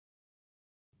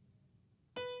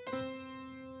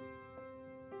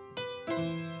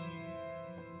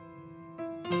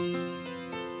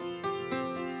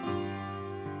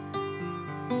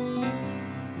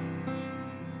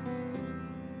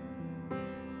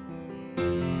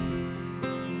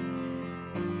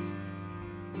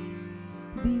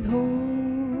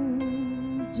Behold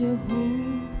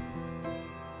Jehovah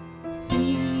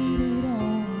seated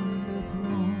on the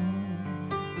throne.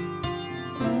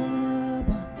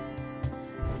 Abba,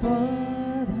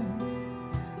 Father,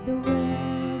 the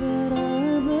well that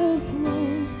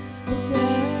overflows, the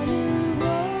God who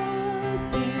was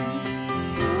and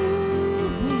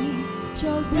is and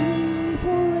shall be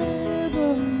forevermore.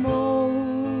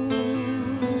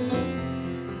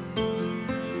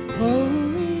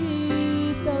 Holy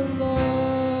is the Lord.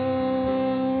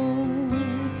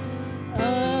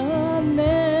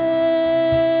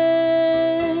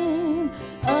 Amen.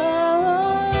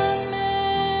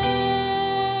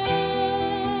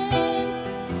 Amen.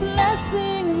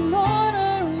 Blessing and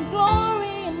honor and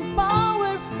glory and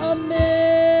power. Amen.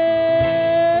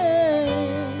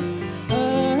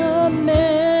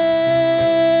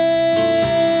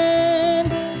 Amen.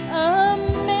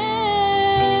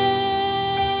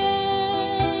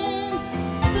 Amen.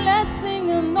 Blessing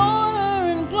and honor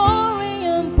and glory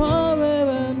and power.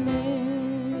 Amen.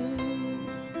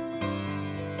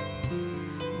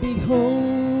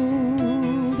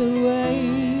 Behold the way,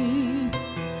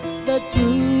 the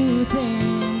truth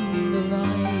and the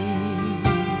light.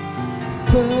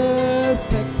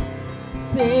 Perfect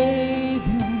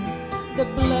Savior, the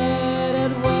blood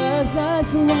that was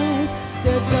as white,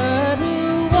 the God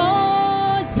who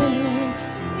was and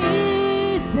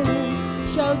is and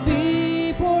shall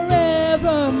be forevermore.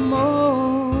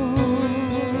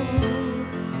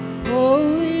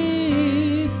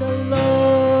 Holy is the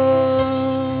Lord.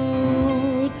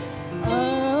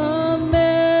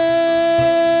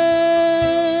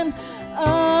 Amen.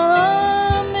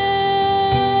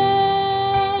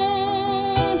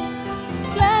 Amen.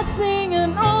 Blessing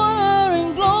and honor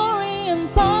and glory and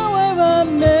power.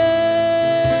 Amen.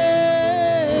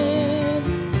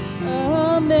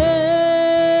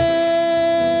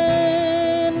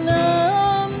 Amen.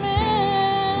 Amen.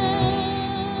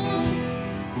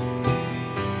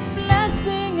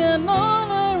 Blessing and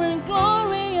honor and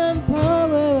glory and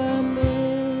power. Amen.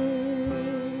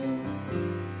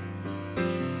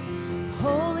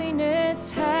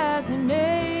 Holiness has a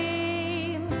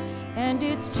name, and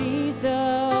it's Jesus.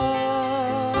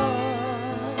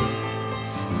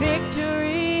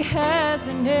 Victory has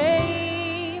a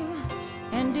name,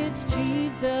 and it's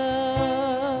Jesus.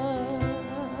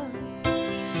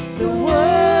 The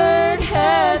Word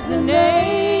has a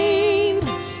name,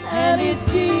 and it's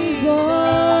Jesus.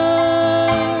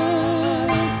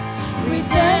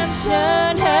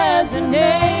 Redemption has a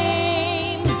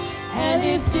name, and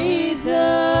it's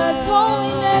Jesus.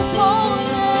 Holiness,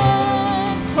 holiness.